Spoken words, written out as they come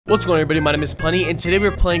What's going on, everybody? My name is Punny, and today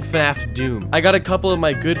we're playing Fnaf Doom. I got a couple of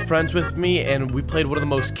my good friends with me, and we played one of the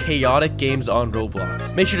most chaotic games on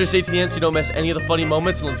Roblox. Make sure to stay to the end so you don't miss any of the funny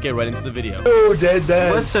moments, and let's get right into the video. Oh, dead.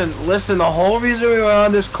 Listen, the whole reason we went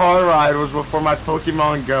on this car ride was for my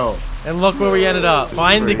Pokemon Go. And look where we ended up.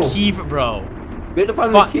 Find the key, bro. We had to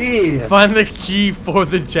find the key. Find the key for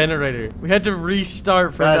the generator. We had to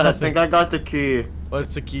restart for nothing. I think I got the key.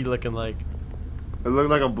 What's the key looking like? It looked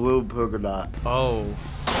like a blue polka dot. Oh.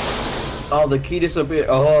 Oh, the key disappeared.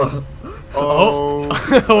 Oh. Oh.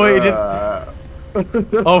 Oh, wait, it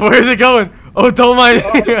didn't. Oh, where's it going? Oh, don't mind.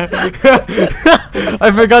 I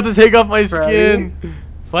forgot to take off my skin.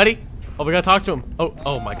 Sweaty? Oh, we gotta talk to him.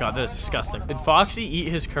 Oh my god, that is disgusting. Did Foxy eat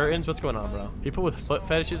his curtains? What's going on, bro? People with foot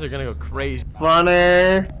fetishes are gonna go crazy.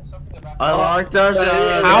 Funny. I locked us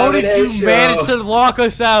out. How did you manage to lock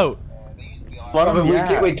us out?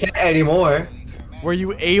 We can't anymore. Were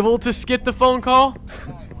you able to skip the phone call?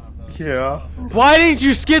 Yeah. Why didn't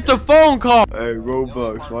you skip the phone call? Hey,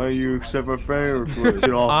 Roblox, why don't you accept my friend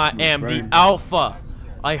request? I am the alpha.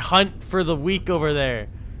 I hunt for the weak over there.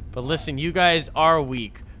 But listen, you guys are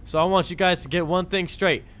weak. So I want you guys to get one thing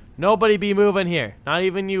straight. Nobody be moving here. Not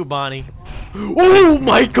even you, Bonnie. Oh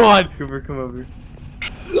my god! Goober, come over.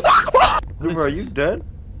 Goober, are you dead?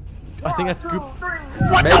 I think that's Goober.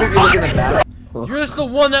 What the fuck? You're just the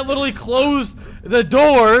one that literally closed the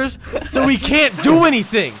doors so we can't do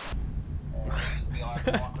anything.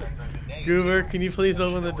 Goober, can you please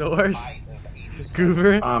open the doors?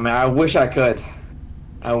 Goober? Oh man, I wish I could.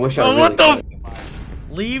 I wish I really what the could.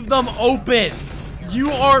 Leave them open. You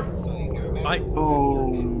are I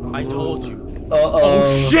told you. Oh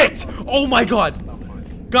shit! Oh my god.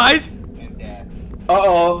 Guys?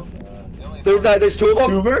 There's two of them.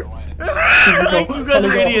 Goober? You guys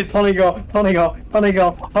are idiots. Honey go. I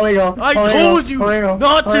told you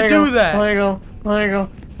not to do that.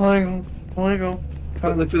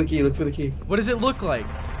 Look for the key. Look for the key. What does it look like?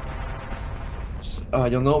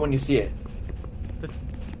 You'll know it when you see it.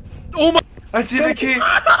 Oh my! I see the key.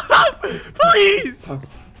 Please!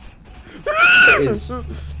 It is.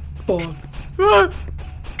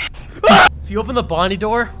 If you open the Bonnie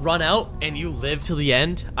door, run out, and you live till the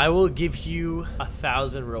end, I will give you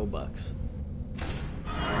 1,000 Robux.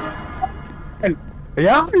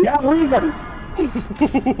 Yeah, leave it.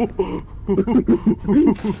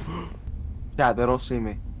 Yeah, they don't see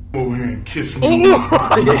me. Go ahead and kiss me.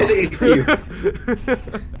 It's you.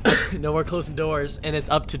 No more closing doors, and it's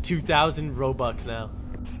up to 2,000 Robux now.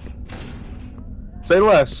 Say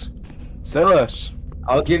less. Say less.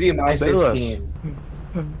 I'll give you my Say 15.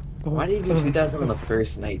 Why did you do 2,000 on the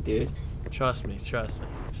first night, dude? Trust me. Just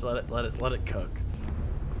let it cook.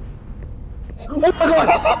 Oh my god!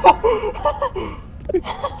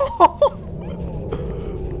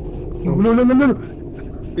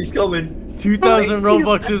 No. He's coming. 2,000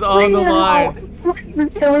 Robux is on the line.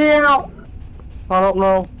 Please get me out. I don't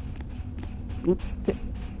know.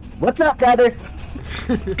 What's up, brother?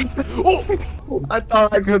 Oh! I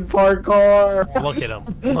thought I could parkour. Look at him.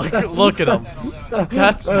 Look at him.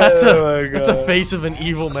 That's a face of an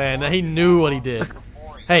evil man. He knew what he did.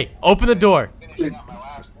 Hey, open the door.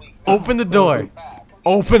 Open the door.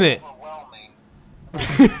 Open it.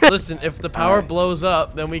 Listen, if the power blows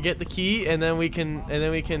up, then we get the key, and then we can.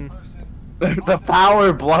 The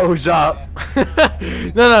power blows up.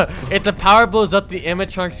 No. If the power blows up, the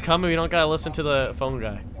animatronics come, and we don't gotta listen to the phone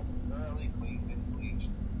guy.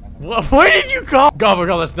 What? Where did you go?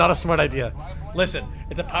 Go, that's not a smart idea. Listen,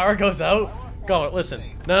 if the power goes out, go. Listen.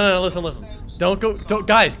 No. Listen. Don't go.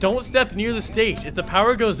 Guys, don't step near the stage. If the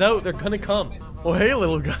power goes out, they're gonna come. Oh, hey,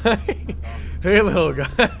 little guy. Hey, little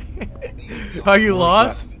guy. Are you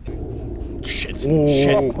lost? Shit.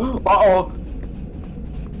 Uh-oh.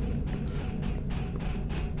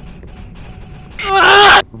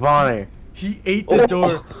 Ah! Bonnie. He ate the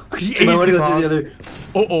door. He ate the door. Other.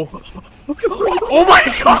 Oh my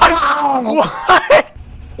god! What?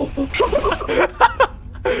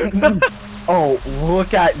 Oh,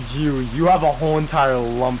 look at you. You have a whole entire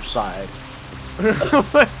lump side.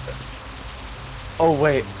 Oh,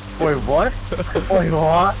 wait. Wait, what? Wait,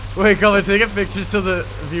 what? Wait, come on, take a picture so the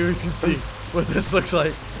viewers can see what this looks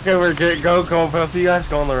like. Okay, we're good. Go. I'll see you guys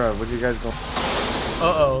go on the road. Where do you guys go?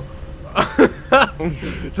 Uh-oh.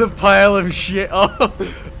 The pile of shit. Oh.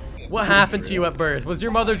 What happened to you at birth? Was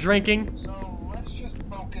your mother drinking?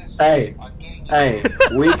 Hey,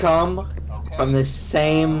 we come from the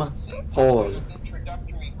same hole.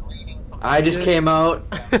 I just came out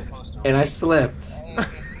and I slipped.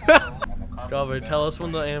 Gobber, tell us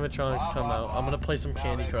when the animatronics come out. I'm gonna play some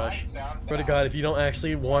Candy Crush. Swear to God, if you don't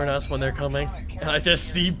actually warn us when they're coming, and I just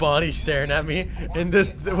see Bonnie staring at me in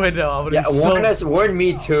this window, I'm gonna be warn us, warn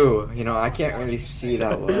me too. You know, I can't really see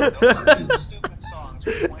that well.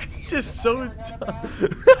 It's just so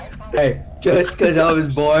tough. Hey, just because I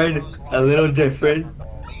was born a little different,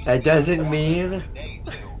 that doesn't mean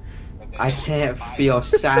I can't feel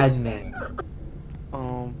sadness.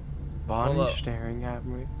 Bonnie's staring at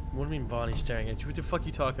me. What do you mean Bonnie's staring at you? What the fuck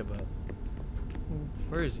you talking about?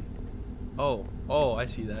 Where is he? Oh, I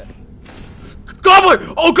see that. Gobbler!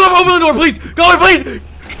 Oh, Gobbler, open the door, please! Gobbler, please! Did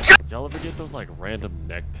y'all ever get those like random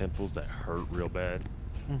neck pimples that hurt real bad?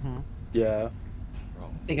 Mm-hmm. Yeah.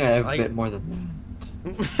 I think I have a bit more than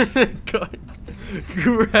that. God.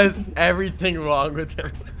 Goober has everything wrong with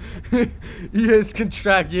him. He has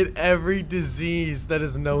contracted every disease that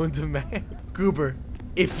is known to man. Goober,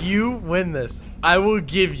 if you win this, I will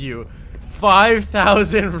give you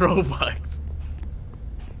 5,000 Robux.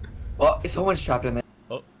 Well, someone's trapped in there.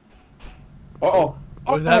 Oh. Uh-oh.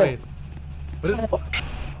 What does that mean?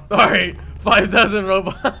 Alright, 5,000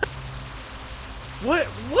 Robux. What?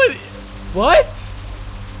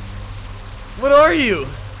 What are you?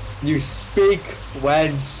 You speak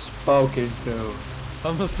when spoken to.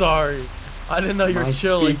 I'm sorry. I didn't know you were Am I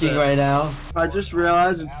chill like speaking that. right now? I just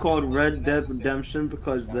realized it's called Red Dead Redemption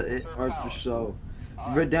because the art is so.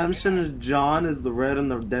 Redemption is John is the red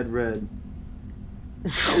and the dead red.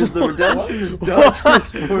 Is the redemption Dutch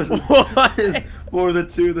is for the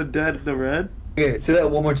two, the dead, the red? Okay, say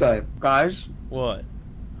that one more time. Guys, What?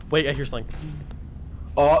 Wait, I hear something.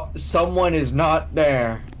 Oh, someone is not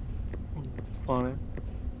there. Bonnie,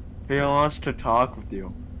 he wants to talk with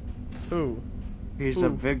you. Who? He's a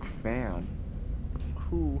big fan.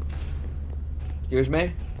 Who? Excuse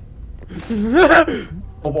me?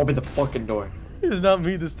 Open the fucking door. It's not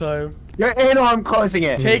me this time. Your anal, I'm closing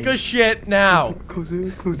it. Take a shit now. Close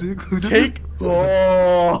it. Take.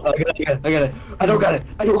 Oh, I got it. I don't got it.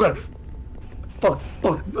 Fuck.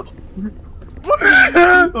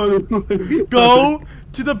 Go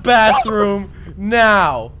to the bathroom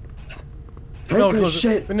now. Take a close it.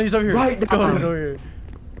 shit. No, he's over here. right Go, now. he's over here.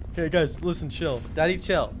 Okay, guys, listen, chill. Daddy,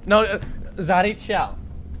 chill. No, Zaddy, chill.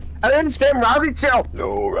 I didn't spam Rousey, chill.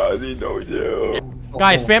 No, Rousey, no, yeah.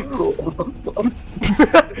 Guys, spam.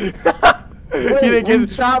 He didn't get it.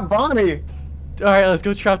 Shot Bonnie. Alright, let's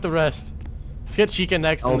go trap the rest. Let's get Chica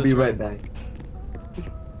next. I'll in this be room. right back.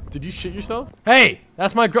 Did you shit yourself? Hey,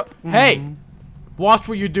 that's my girl. Hey, watch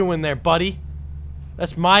what you're doing there, buddy.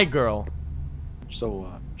 That's my girl. So,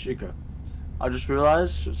 Chica, I just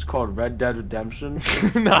realized it's called Red Dead Redemption.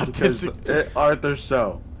 Not because this. Arthur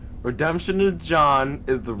so. Redemption is John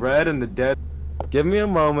is the red and the dead. Give me a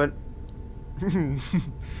moment.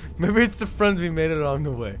 Maybe it's the friends we made along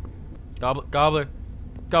the way. Gobbler,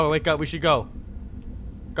 wake up. We should go.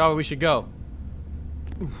 Gobbler, we should go.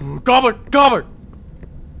 Gobbler.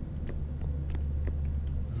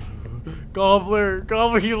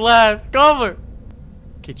 Gobbler, he left. Gobbler.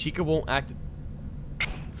 Okay, Chica won't act.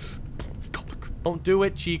 Don't do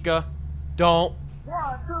it, Chica. Don't.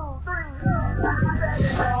 1, 2, 3.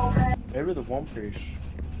 Maybe the one piece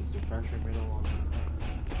is the friendship made along.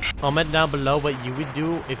 Comment down below what you would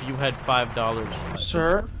do if you had $5.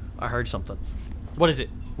 Sir? I heard something. What is it?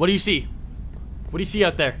 What do you see? What do you see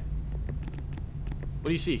out there? What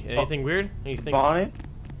do you see? Anything weird? Anything? Bonnie?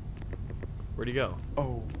 Where'd he go?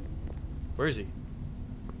 Oh. Where is he?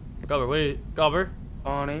 Gobbler, Gobbler?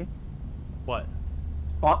 Bonnie? What?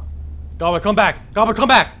 What? Gobbler, come back! Gobbler, come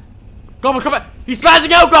back! Gobbler, come back! He's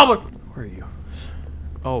spazzing out, Gobbler! Where are you?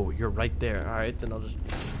 Oh, you're right there. Alright, then I'll just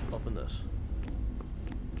open this.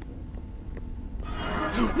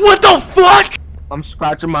 What the fuck?! I'm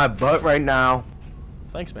scratching my butt right now.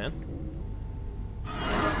 Thanks, man.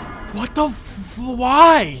 What the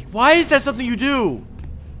why? Why is that something you do?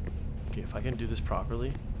 Okay, if I can do this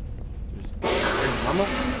properly. Mama,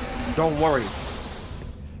 don't worry.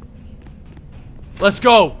 Let's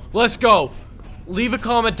go! Leave a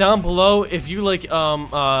comment down below if you like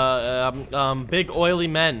big oily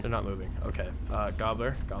men. They're not moving. Okay.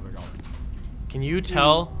 Gobbler. Can you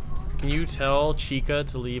tell Chica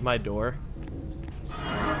to leave my door?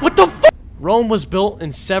 What the fuck? Rome was built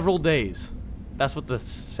in several days. That's what the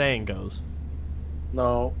saying goes.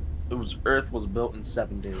 No, it was Earth was built in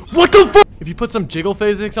 7 days. What the fuck? If you put some jiggle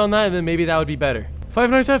physics on that, then maybe that would be better. Five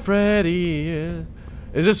Nights at Freddy. Yeah.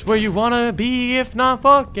 Is this where you wanna be? If not,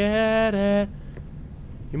 forget it.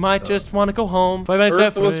 You might just wanna go home. Five Nights at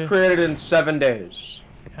Earth was Freddy. created in 7 days.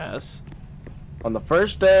 Yes. On the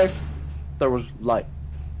first day, there was light.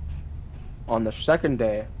 On the second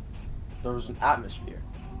day, there was an atmosphere.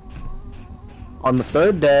 On the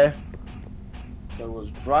third day, there was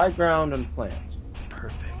dry ground and plants.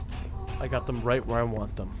 Perfect. I got them right where I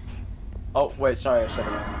want them. Oh, wait, sorry, I said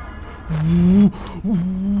it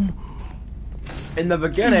wrong. In the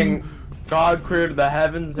beginning, God created the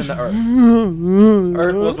heavens and the earth.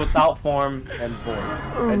 Earth was without form and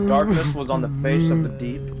void, and darkness was on the face of the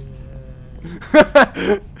deep.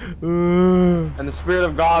 And the Spirit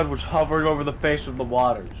of God which hovered over the face of the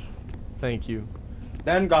waters. Thank you.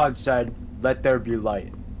 Then God said, "Let there be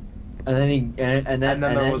light." And then And then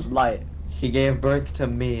there was light. he gave birth to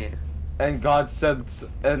me. And God said,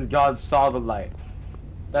 and God saw the light,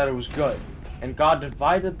 that it was good. And God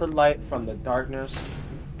divided the light from the darkness.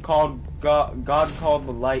 God called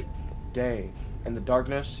the light day, and the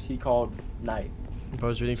darkness he called night. I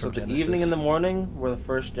was reading So from the Genesis. evening and the morning were the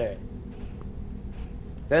first day.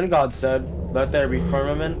 Then God said, "Let there be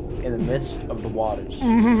firmament in the midst of the waters."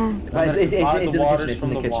 And It's then divide in the waters kitchen. It's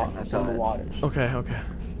in from the kitchen. I from saw the it. waters. Okay, okay.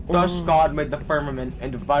 Thus God made the firmament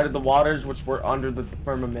and divided the waters which were under the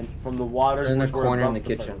firmament from the waters It's in the which were corner in above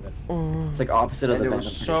the kitchen. firmament. It's like opposite of And the it vent.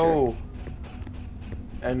 was I'm pretty sure.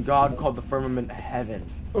 And God called the firmament heaven.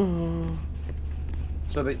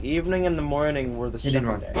 So the evening and the morning were the Hit and second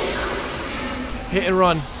run. day. Hit and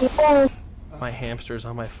run. My hamster's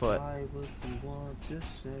on my foot. Why would you want to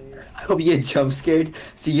say? I hope you get jump scared.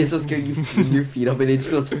 So you get so scared you fling your feet up and it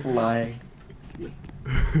just goes flying.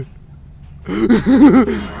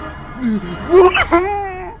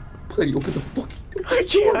 Plenty, open the fucking door. I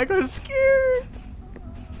can't. I got scared.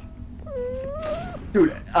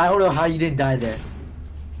 Dude, I don't know how you didn't die there.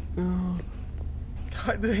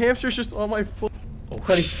 God, the hamster's just on my foot. Oh,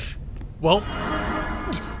 Plenty. Well,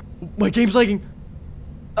 my game's lagging.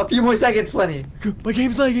 A few more seconds, Plenty. My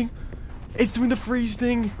game's lagging. It's doing the freeze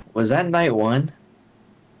thing. Was that night one?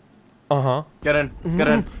 Uh-huh. Get in. Get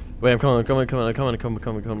in. Wait, I'm coming. No,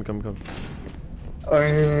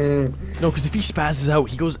 because if he spazzes out,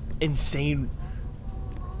 he goes insane,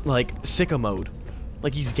 like, sicko mode.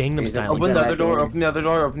 Like he's Gangnam He's style. open Open the that other door. door. Open the other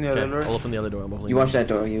door. Open the Okay, other door. I'll open the other door. I'm opening You watch that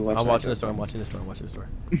door. You watch I'm that watching door. this door. I'm watching this door. I'm watching this door.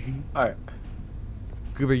 Alright.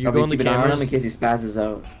 Goober, you I'll go be on the keeping an eye on cameras. him in case he spazzes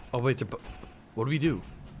out. Oh wait, what do we do?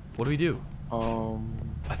 What do we do?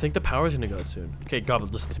 I think the power's gonna go out soon. Okay,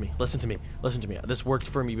 Goblin, listen to me. Listen to me. Listen to me. This worked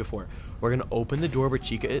for me before. We're gonna open the door where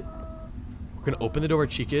Chica is. We're gonna open the door where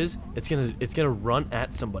Chica is. It's gonna run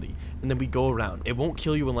at somebody, and then we go around. It won't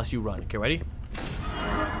kill you unless you run. Okay, ready?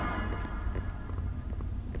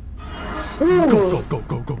 Go, go, go,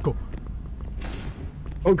 go, go, go.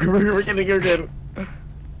 Oh, we're getting here, dude.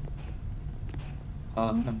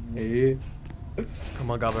 Hey. Come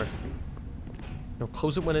on, Gobbler. No,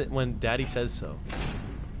 close it when Daddy says so.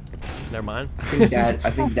 Never mind. I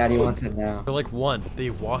think Daddy wants it now. They're like one. They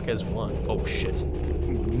walk as one. Oh shit.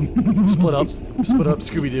 Split up. Split up.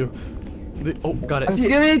 Scooby Doo. Oh, got it.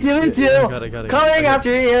 Scooby-Doo Yeah, got it. coming Okay.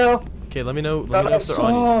 after you. Okay, let me know. Let me know if they're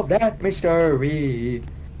on you. Solve that mystery.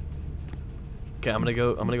 Okay, I'm gonna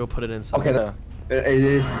go put it in. Okay, it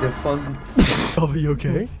is defunct. Are we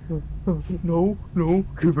okay? No,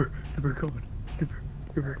 Goober, come on.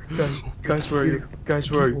 Goober, guys, where are you? Guys,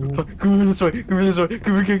 where are you? Come this way,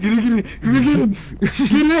 Goober, get in.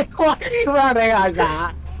 What are you running on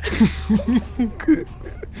that?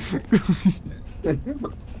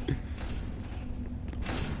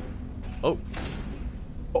 Oh,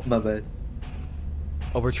 Oh, my bad.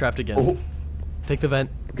 oh, we're trapped again. Oh. Take the vent.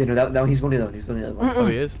 Okay, no, that he's going to the other one. He's going to the other one. Oh,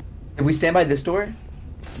 he is. If we stand by this door,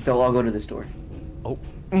 they'll all go to this door. Oh,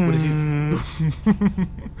 what is he?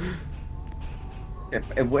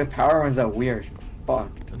 If power runs out, we are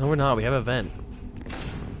fucked. No, we're not. We have a vent.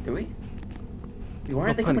 Do we? Why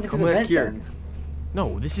aren't they Honey, coming into come the back vent here. then?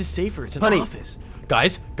 No, this is safer. It's an Honey. office.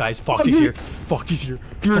 Guys, Foxy's here. Foxy's here.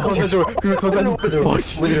 Goober, close the door. Goober, close the door.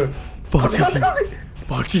 Foxy's Wait, here. Foxy's here.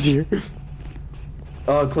 Foxy's here.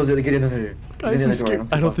 Oh, close it. Get in there. Guys, I'm scared.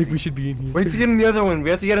 I don't think we should be in here. Wait to get in the other one. We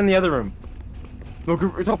have to get in the other room. No,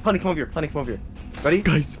 Goober, Plenty, come over here. Plenty, come over here. Ready?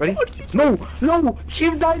 Guys, ready? Foxy's No,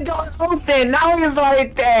 Chief Dog got open. Now he's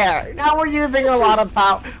right there. Now we're using a lot of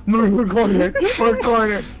power. No, we're cornered. We're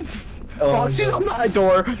cornered. Foxy's on that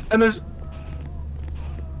door, and there's.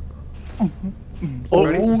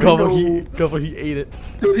 Oh, cover, he ate it.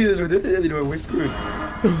 Don't do this. Don't do this anymore. We're screwed.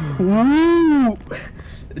 Woo!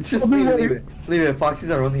 Just leave it. Leave it. Foxy's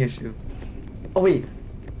our only issue. Oh, wait.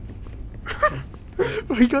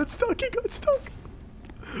 He got stuck.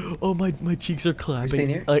 Oh, my cheeks are staying clapping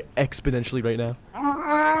here? like exponentially right now.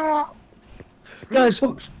 Guys,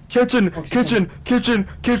 kitchen. Go in the kitchen.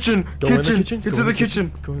 Get to the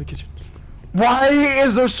kitchen. Go in the kitchen. Why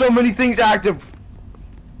is there so many things active?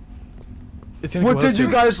 It's gonna What go out did you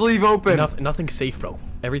soon. guys leave open? Nothing's safe, bro.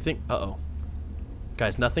 Everything. Uh-oh.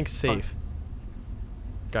 Guys, nothing's safe.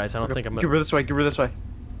 Guys, I don't think I'm gonna. Goober this way. Goober this way.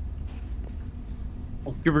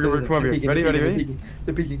 Goober, come over here. Ready?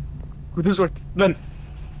 They're peeking. Goober this way. Run.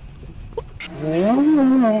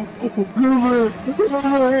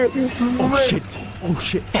 Oh shit! Oh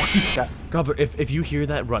shit! Foxy! Gobber, if you hear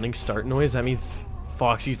that running start noise, that means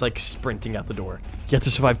Foxy's like sprinting out the door. You have to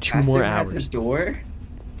survive 2 more hours. Has a door?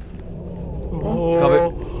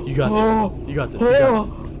 Gobber, you got this. You got this. You got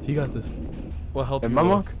this. You got this. We'll help Hey, you. Mama,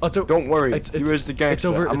 walk. Oh, don't worry. You is the gangster. It's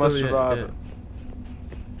over. I'm it's a over, survivor.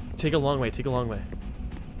 Take a long way. Take a long way.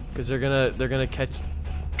 Cause they're gonna catch.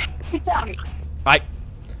 Right.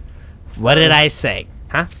 What did I say?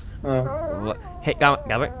 Huh? Hey,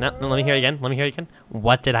 Gobber. No, let me hear it again. Let me hear it again.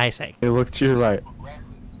 What did I say? Hey, look to your right.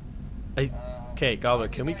 Okay, Gobber,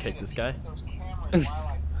 can we kick this guy?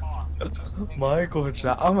 Michael,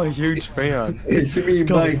 I'm a huge fan. It's me, Mike.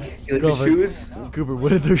 You like the Gobber. shoes? Goober,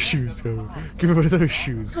 what are those shoes, Goober? Goober, what are those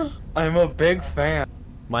shoes? I'm a big fan.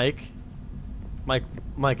 Mike,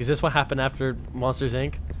 is this what happened after Monsters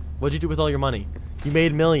Inc? What'd you do with all your money? You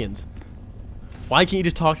made millions. Why can't you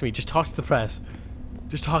just talk to me? Just talk to the press.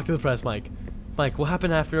 Just talk to the press, Mike. Mike, what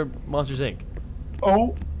happened after Monsters Inc?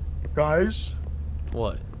 Oh, guys,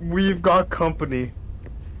 What? we've got company.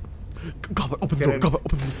 Gobber, open the door. Gobber,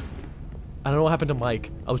 open the door. I don't know what happened to Mike.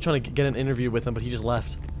 I was trying to get an interview with him, but he just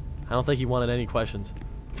left. I don't think he wanted any questions.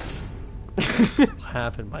 What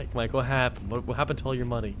happened, Mike? Mike, what happened? What happened to all your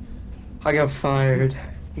money? I got fired.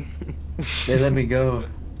 They let me go.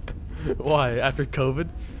 Why? After COVID?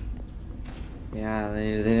 Yeah,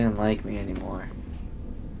 they didn't like me anymore.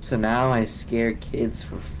 So now I scare kids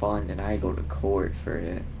for fun and I go to court for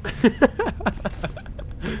it.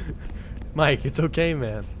 Mike, it's okay,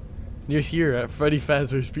 man. You're here at Freddy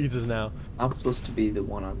Fazbear's Pizzas now. I'm supposed to be the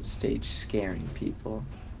one on stage scaring people.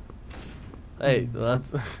 Hey,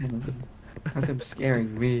 that's... Not them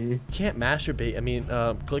scaring me. You can't masturbate. I mean,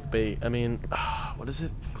 clickbait. I mean, what is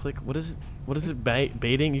it? What is it? What is it?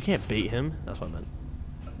 Baiting? You can't bait him. That's what I meant.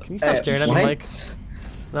 Can you stop staring at me, Mike?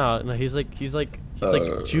 No, he's like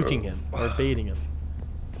juking him or baiting him.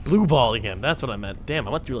 Blue balling him. That's what I meant. Damn,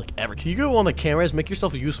 I went through like ever. Can you go on the cameras? Make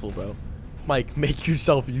yourself useful, bro. Mike, make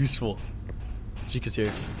yourself useful. Chica's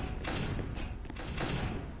here.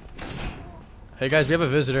 Hey guys, we have a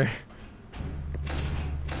visitor.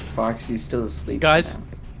 Foxy's still asleep. Guys, now.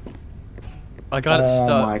 I got it stuck.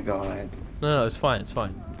 Oh my god. No, it's fine. It's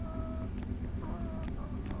fine.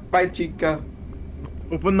 Bye, Chica.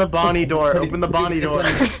 Open the Bonnie door. Open the Bonnie door.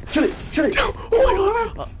 Shut it. Oh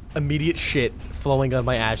my god! Immediate shit flowing on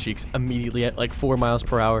my ass cheeks immediately at like 4 miles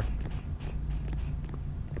per hour.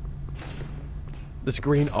 This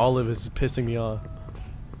green olive is pissing me off.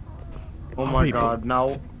 Oh my wait, god,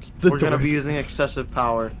 now the we're gonna be door's- using excessive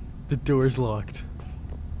power. The door's locked.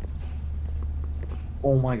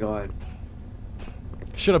 Oh my god.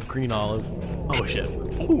 Shut up, green olive. Oh shit.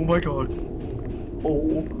 Oh my god.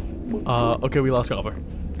 Oh. Okay, we lost cover.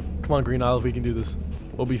 Come on, green olive, we can do this.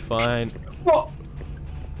 We'll be fine. Oh.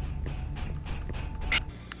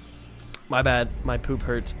 My bad. My poop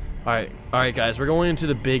hurts. Alright, guys, we're going into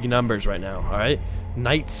the big numbers right now. Alright,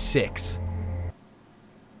 night 6.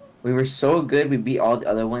 We were so good, we beat all the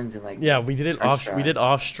other ones in like. Yeah, we did it first off. try. We did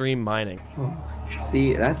off-stream mining.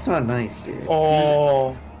 See, that's not nice, dude.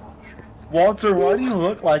 Oh. Walter, why do you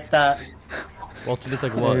look like that? Walter looked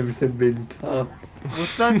like what? Times have been tough.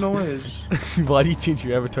 What's that noise? Why do you change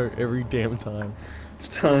your avatar every damn time?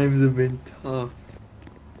 Times have been tough.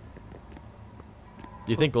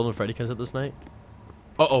 Do you think Golden Freddy comes out this night?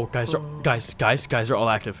 Uh-oh, guys are all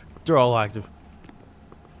active. They're all active.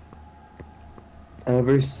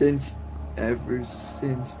 Ever since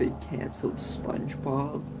they canceled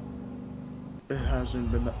SpongeBob. It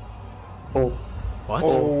hasn't been that. Oh, What?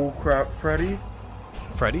 Oh crap, Freddy?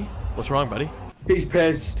 Freddy? What's wrong, buddy? he's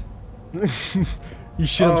pissed. He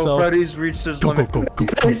shit Oh, himself. Freddy's reached his Go, limit. go.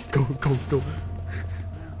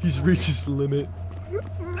 He's reached his limit.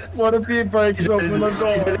 What if he breaks open the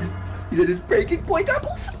door? He's at his breaking point.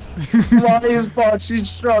 Apples. Why is Foxy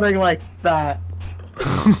strutting like that?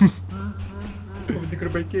 They're gonna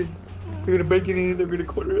break in. They're gonna break in and they're gonna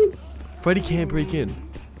corner us. Freddy can't break in.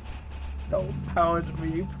 Don't pound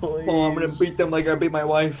me, please. Oh, I'm gonna beat them like I beat my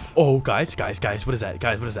wife. Oh, guys, what is that?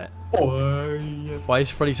 Guys, what is that? Oh, Why is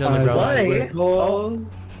Freddy sitting on the ground? Why?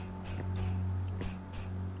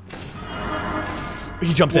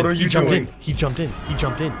 He jumped What in. are He you jumped doing? in. He jumped in. He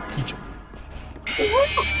jumped in.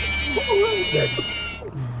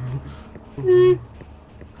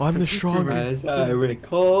 I'm the strongest. As I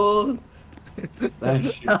recall.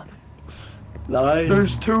 Flash. Lies.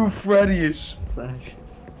 There's 2 Freddys. Flash.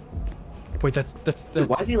 Wait, that's Dude,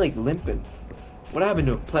 why is he like limping? What happened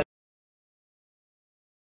to him?